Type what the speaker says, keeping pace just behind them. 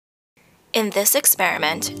In this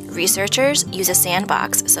experiment, researchers use a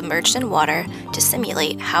sandbox submerged in water to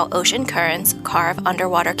simulate how ocean currents carve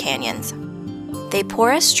underwater canyons. They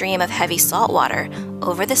pour a stream of heavy salt water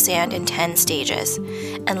over the sand in 10 stages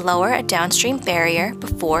and lower a downstream barrier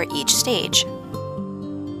before each stage.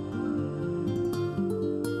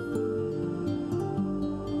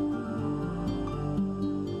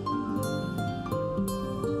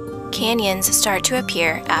 Canyons start to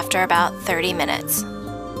appear after about 30 minutes.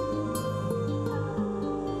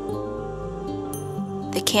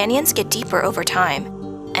 The canyons get deeper over time,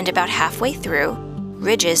 and about halfway through,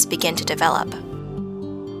 ridges begin to develop.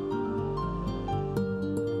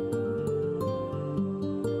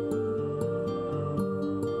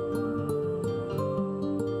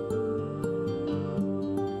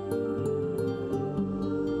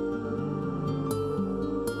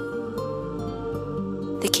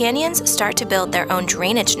 The canyons start to build their own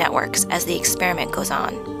drainage networks as the experiment goes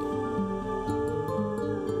on.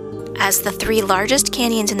 As the 3 largest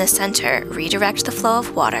canyons in the center redirect the flow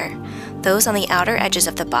of water, those on the outer edges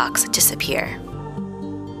of the box disappear.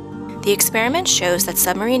 The experiment shows that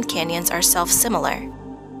submarine canyons are self-similar.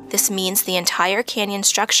 This means the entire canyon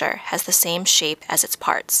structure has the same shape as its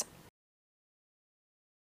parts.